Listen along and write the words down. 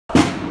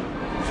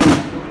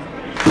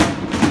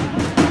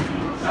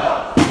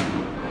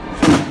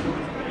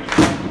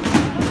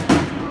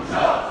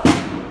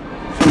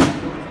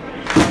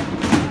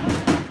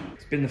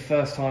been the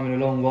first time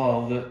in a long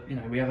while that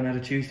we haven't had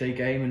a Tuesday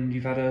game, and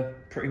you've had a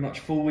pretty much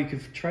full week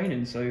of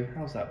training. So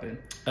how's that been?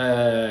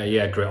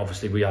 Yeah, great.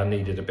 Obviously, we had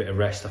needed a bit of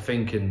rest, I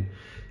think, and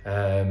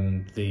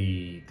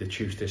the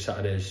Tuesday,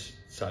 Saturdays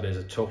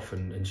are tough,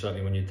 and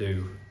certainly when you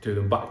do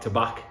them back to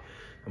back,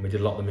 and we did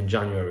a lot of them in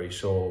January.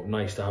 So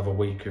nice to have a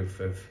week of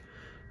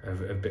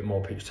a bit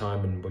more pitch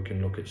time, and we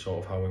can look at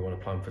sort of how we want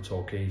to plan for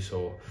Torquay.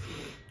 So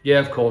yeah,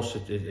 of course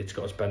it's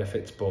got its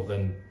benefits, but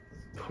then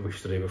we've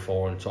stood here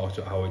before and talked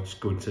about how it's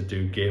good to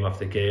do game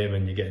after game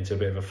and you get into a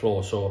bit of a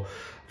flow. So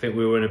I think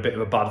we were in a bit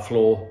of a bad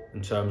flow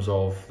in terms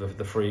of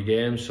the 3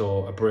 games,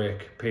 so a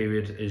break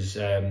period is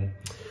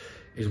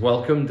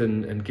welcomed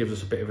and gives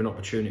us a bit of an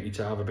opportunity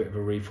to have a bit of a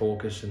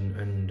refocus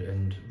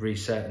and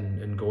reset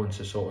and go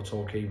into sort of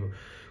Torquay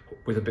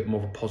with a bit more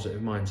of a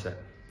positive mindset.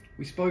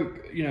 We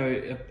spoke,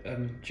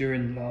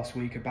 during last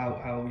week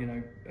about how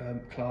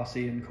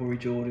Classy and Corey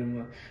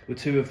Jordan were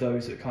 2 of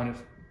those that kind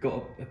of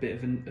got a bit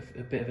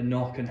of a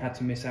knock and had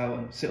to miss out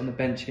and sit on the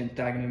bench against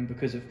Dagenham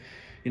because of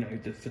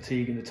the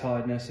fatigue and the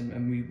tiredness,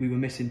 and we were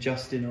missing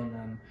Justin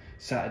on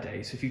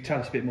Saturday. So if you tell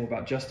us a bit more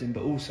about Justin,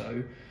 but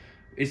also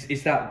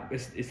is that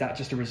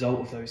just a result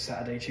of those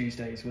Saturday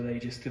Tuesdays? Were they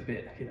just a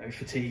bit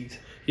fatigued?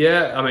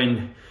 Yeah, I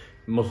mean,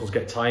 muscles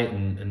get tight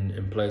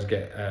and players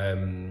get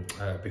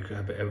a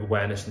bit of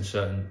awareness in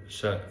certain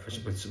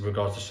with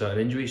regards to certain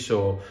injuries.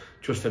 So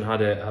Justin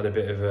had a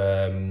bit of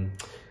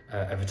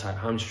a tight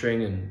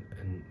hamstring and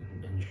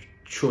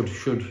should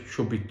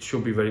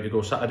be ready to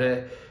go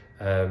Saturday.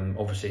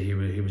 Obviously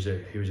he was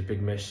a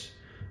big miss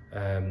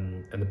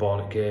in the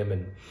Barnet game,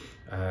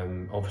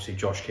 and obviously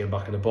Josh came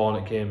back in the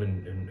Barnet game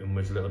and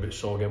was a little bit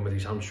sore again with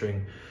his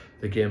hamstring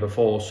the game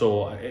before.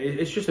 So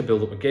it's just a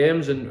build up of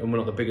games, and we're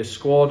not the biggest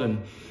squad,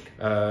 and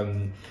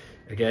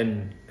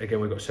again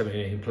we've got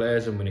 17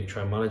 players, and we need to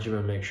try and manage them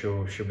and make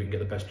sure we can get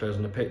the best players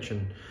on the pitch,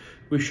 and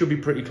we should be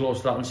pretty close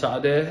to that on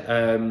Saturday.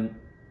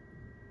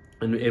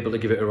 And able to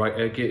give it a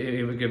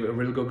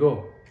real good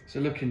go. So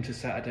looking to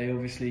Saturday,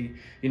 obviously,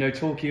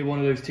 Torquay are one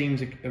of those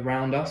teams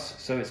around us,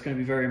 so it's going to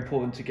be very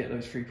important to get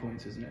those 3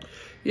 points, isn't it?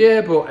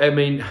 Yeah, but I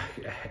mean,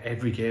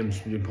 every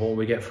game's important.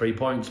 We get 3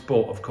 points,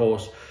 but of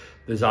course,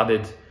 there's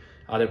added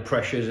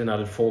pressures and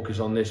added focus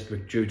on this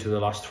due to the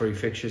last 3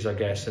 fixtures, I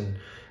guess, and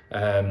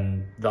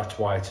that's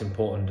why it's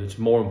important. It's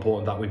more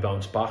important that we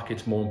bounce back.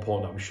 It's more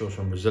important that we show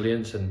some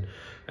resilience, and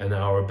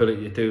our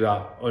ability to do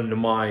that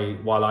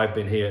while I've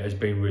been here has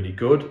been really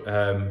good.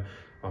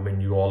 I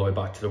mean, you all the way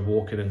back to the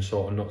Woking and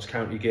sort of Notts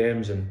County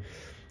games, and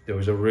there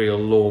was a real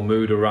low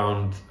mood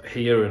around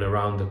here and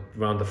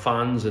around the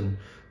fans, and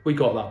we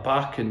got that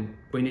back, and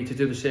we need to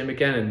do the same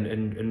again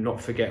and not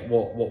forget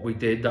what we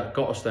did that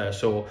got us there.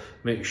 So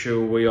make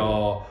sure we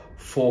are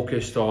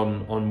focused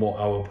on what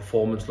our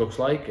performance looks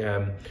like,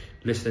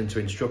 listening to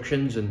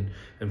instructions and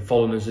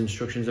following those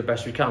instructions the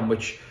best we can,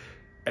 which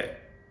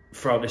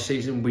throughout the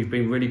season we've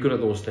been really good at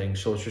those things.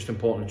 So it's just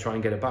important to try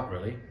and get it back,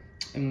 really.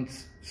 And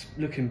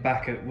looking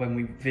back at when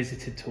we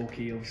visited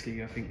Torquay,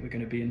 obviously I think we're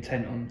going to be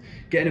intent on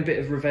getting a bit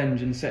of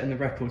revenge and setting the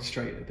record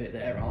straight a bit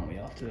there, aren't we,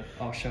 after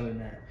our show in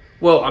there?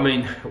 Well, I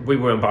mean, we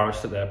were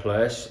embarrassed at their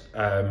place,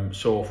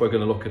 so if we're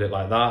going to look at it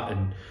like that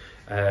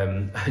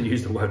and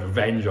use the word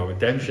revenge or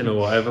redemption or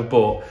whatever,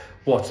 but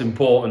what's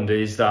important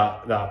is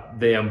that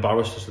they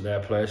embarrassed us at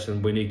their place,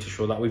 and we need to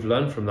show that we've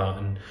learned from that,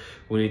 and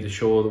we need to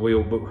show that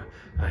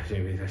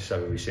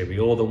we say we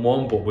owe them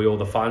one, but we owe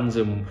the fans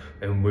and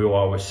we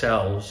owe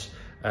ourselves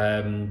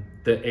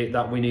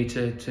that we need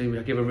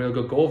to give a real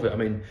good go of it. I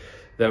mean,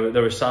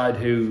 they're a side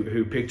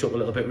who picked up a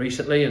little bit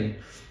recently, and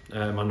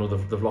I know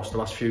they've lost the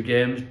last few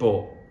games,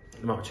 but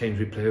the amount of teams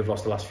we play who've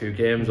lost the last few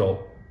games,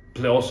 or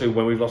play also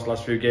when we've lost the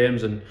last few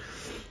games and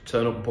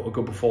turn up and put a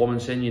good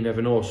performance in, you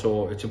never know.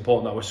 So it's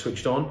important that we're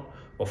switched on,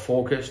 we're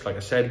focused. Like I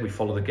said, we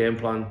follow the game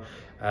plan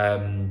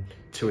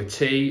to a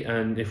T,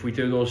 and if we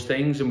do those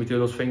things and we do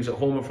those things at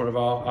home in front of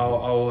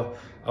our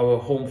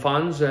home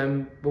fans,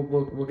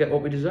 we'll get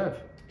what we deserve.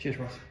 Cheers,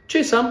 Ross.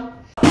 Cheers, Sam.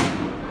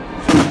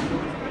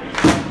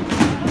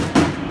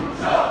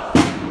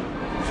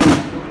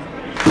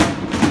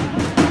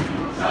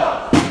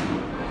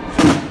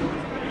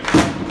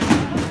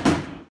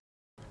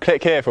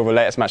 Click here for all the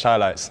latest match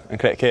highlights, and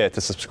click here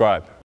to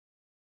subscribe.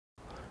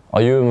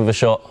 Are you in with a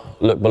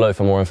shot? Look below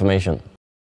for more information.